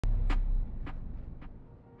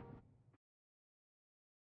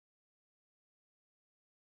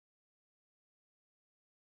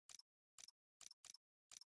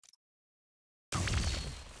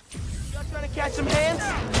catch some hands?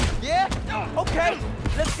 Yeah? Okay,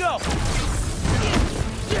 let's go.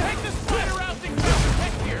 Take the spider out and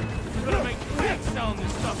get here. We're gonna make bank selling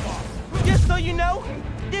this stuff off. Just so you know,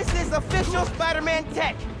 this is official Spider-Man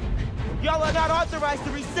tech. Y'all are not authorized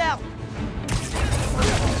to resell.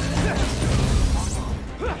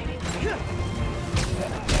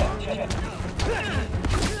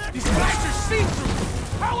 These bags are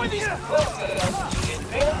see-through. How are these?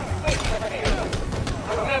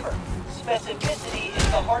 Remember, specificity is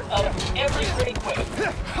the heart of every great whip.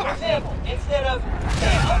 For example, instead of,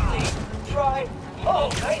 hey, ugly, try, oh,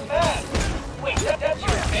 nice bag. Wait, that's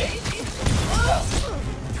your face?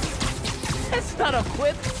 That's not a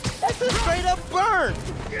whip. That's a straight up burn.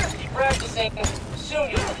 Keep practicing. Soon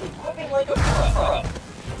you'll be whipping like a pro.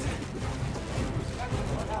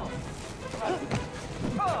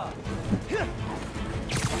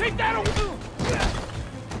 Take that away.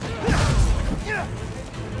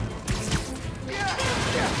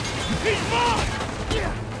 He's mine!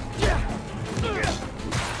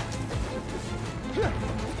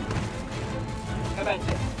 Commence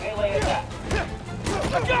it. Melee attack.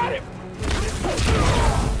 I got him!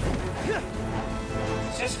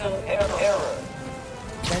 System error.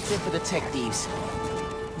 That's it for the tech thieves.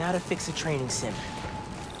 Now to fix a training sim.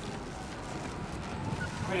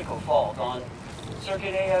 Critical fault on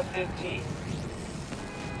circuit AF-15.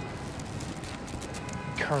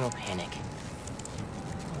 Kernel panic.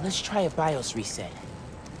 Let's try a BIOS reset.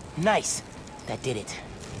 Nice! That did it.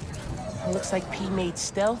 Looks like P made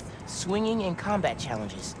stealth, swinging, and combat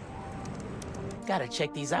challenges. Gotta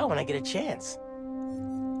check these out when I get a chance.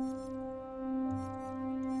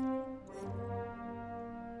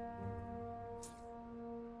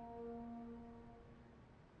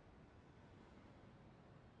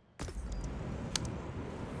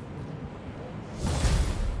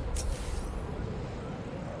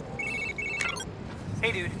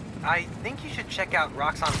 Hey dude, I think you should check out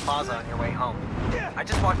Roxxon Plaza on your way home. I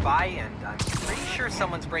just walked by and I'm pretty sure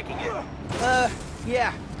someone's breaking in.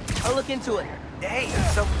 Yeah. I'll look into it. Hey,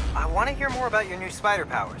 so I want to hear more about your new spider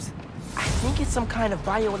powers. I think it's some kind of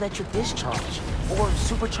bioelectric discharge, or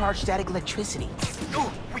supercharged static electricity.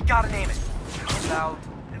 Ooh, we gotta name it. How about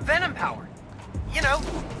Venom Power? You know,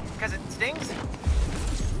 because it stings.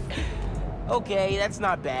 Okay, that's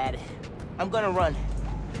not bad. I'm gonna run.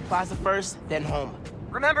 Plaza first, then home.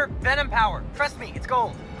 Remember, Venom Power. Trust me, it's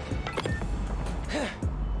gold.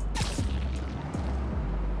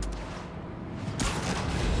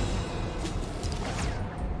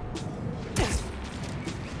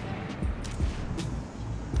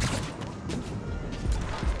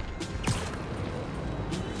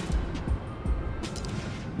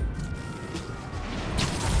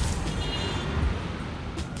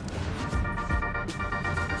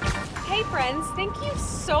 Hey friends, thank you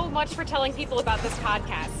so much for telling people about this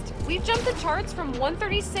podcast. We've jumped the charts from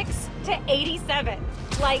 136 to 87.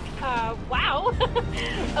 Like, wow.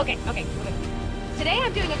 Okay. Today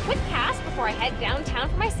I'm doing a quick cast before I head downtown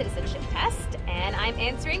for my citizenship test, and I'm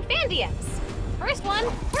answering fan DMs. First one,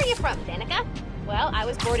 where are you from, Danica? Well, I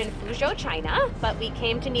was born in Fuzhou, China, but we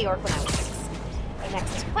came to New York when I was 6. The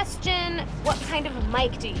next question, what kind of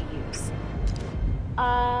mic do you use?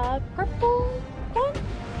 Purple one?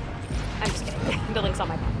 I'm just kidding. The link's on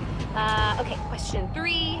my phone. Okay, question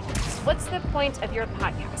 3. What's the point of your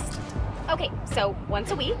podcast? Okay, so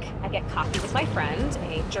once a week, I get coffee with my friend,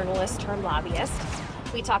 a journalist turned lobbyist.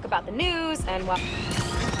 We talk about the news and what...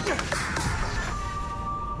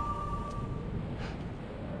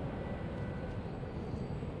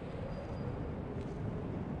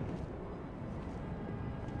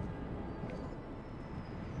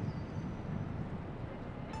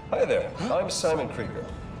 Hi there, I'm Simon Krieger,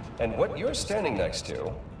 and what you're standing next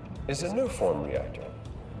to is a new form reactor.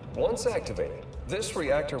 Once activated, this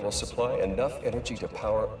reactor will supply enough energy to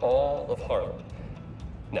power all of Harlem.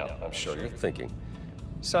 Now, I'm sure you're thinking,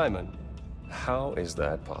 Simon, how is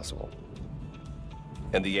that possible?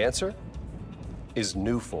 And the answer is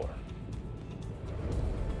Nuform.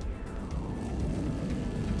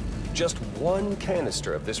 Just one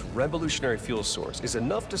canister of this revolutionary fuel source is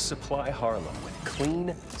enough to supply Harlem with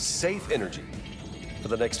clean, safe energy for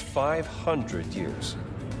the next 500 years.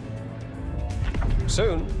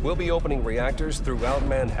 Soon, we'll be opening reactors throughout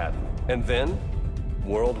Manhattan, and then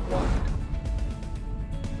worldwide.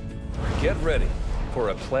 Get ready for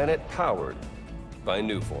a planet powered by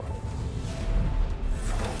Nuform.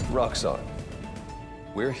 Roxxon,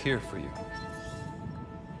 we're here for you.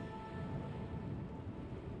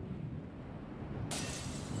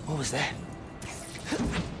 What was that?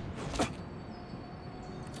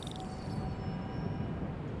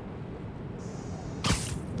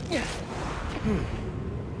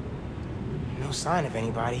 No sign of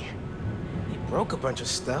anybody. They broke a bunch of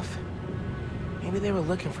stuff. Maybe they were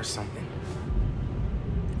looking for something.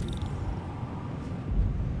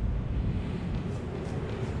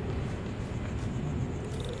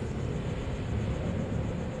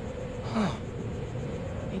 Huh.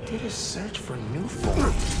 They did a search for new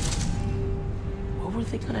form. What were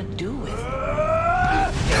they gonna do with it?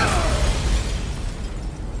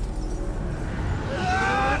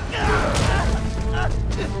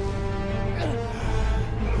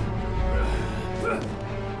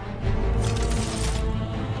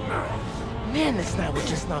 Man, this night would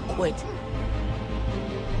just not quit.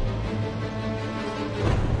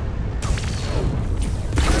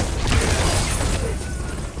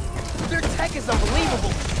 Their tech is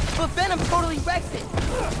unbelievable, but Venom totally wrecks it.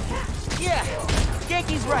 Yeah,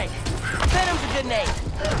 Genki's right. Venom's a good name.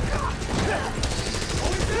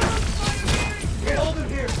 Hold him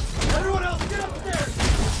here! Everyone else, get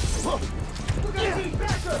upstairs! Look at me!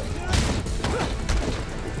 Back up!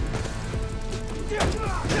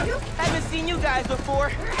 Haven't seen you guys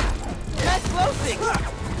before. Nice glow sticks.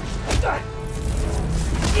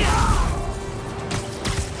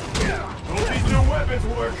 Don't these new weapons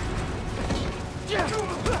work?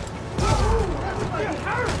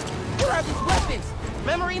 What are these weapons?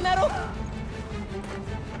 Memory metal?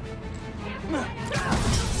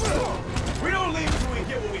 We don't leave till we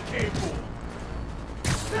get what we came for.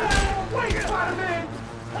 Wait, Spiderman!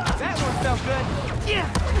 That one felt good.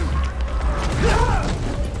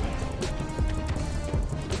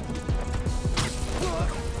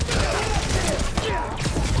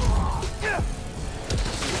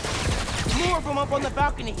 More of them up on the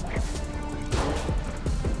balcony.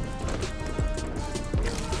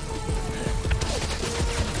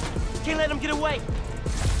 Can't let them get away.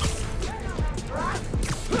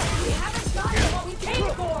 We haven't gotten what we came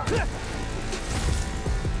for!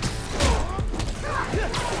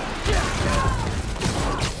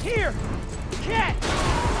 Here! Cat!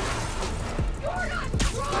 You're not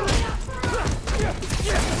strong enough for us!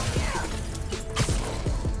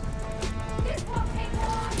 This won't take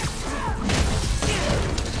long!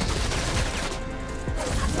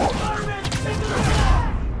 Spiderman, take the ball!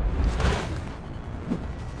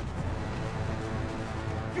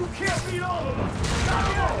 You can't beat all of us! Not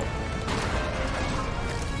all!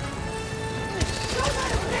 Don't let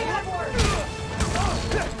us take that word!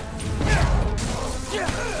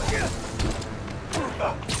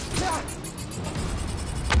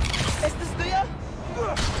 ¿Es this tuyo?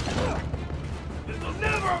 This was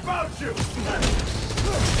never about you!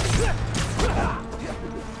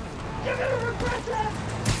 You're gonna regret that!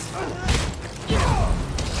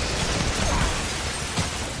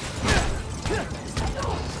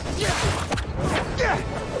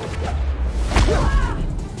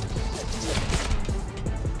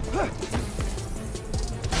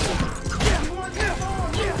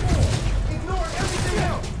 Ignore everything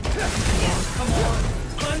else! Come on,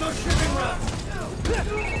 climb those shipping routes!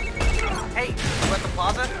 Hey, you at the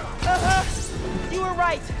plaza? Uh-huh. You were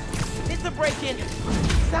right. It's a break-in.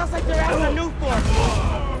 Sounds like they're after a new form.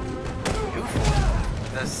 New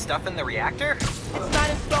form? The stuff in the reactor? It's not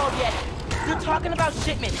installed yet. You're talking about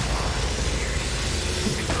shipment.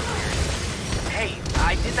 Hey,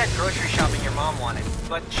 I did that grocery shopping your mom wanted,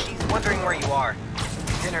 but she's wondering where you are.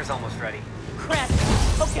 Dinner's almost ready. Crap.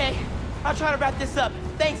 Okay. I'll try to wrap this up.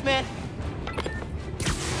 Thanks, man.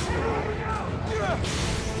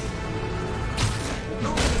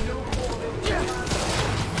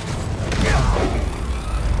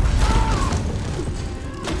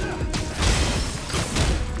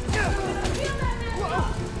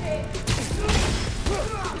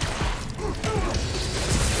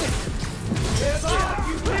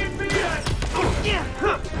 You can't beat us!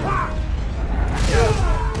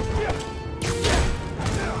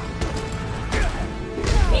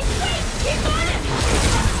 He's straight! Keep on him!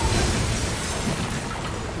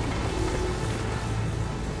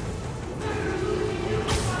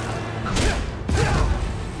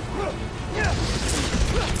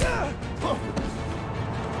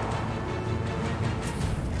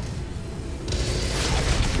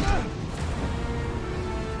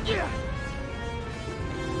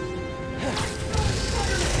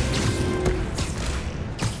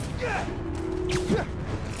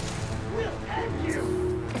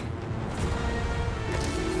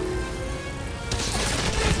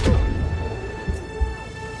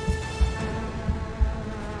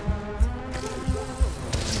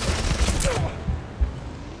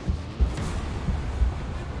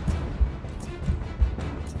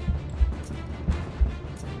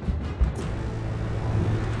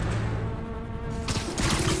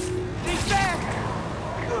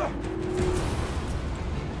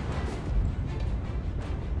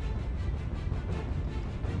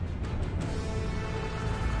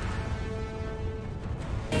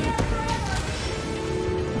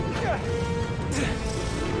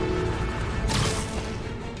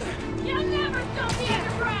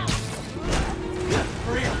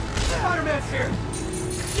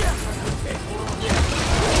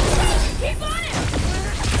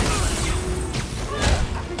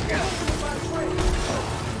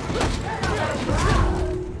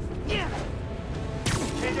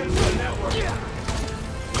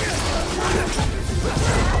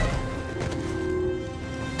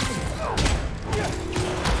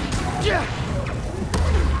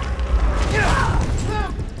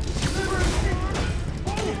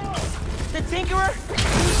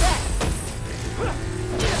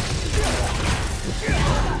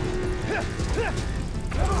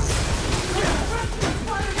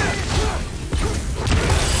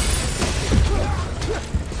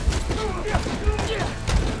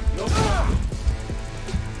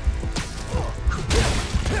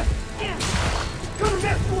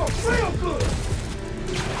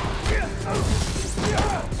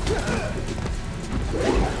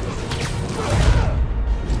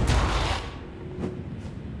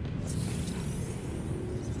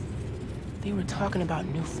 talking about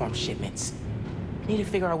new form shipments. Need to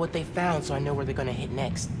figure out what they found so I know where they're gonna hit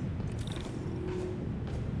next.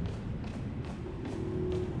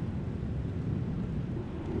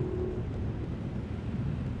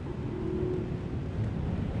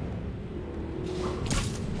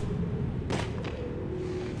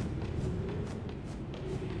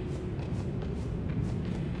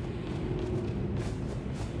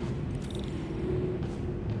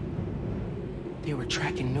 They were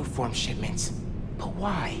tracking new form shipments. But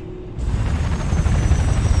why?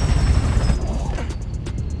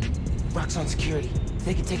 Rock's on security.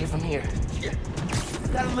 They can take it from here.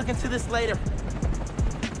 Gotta look into this later.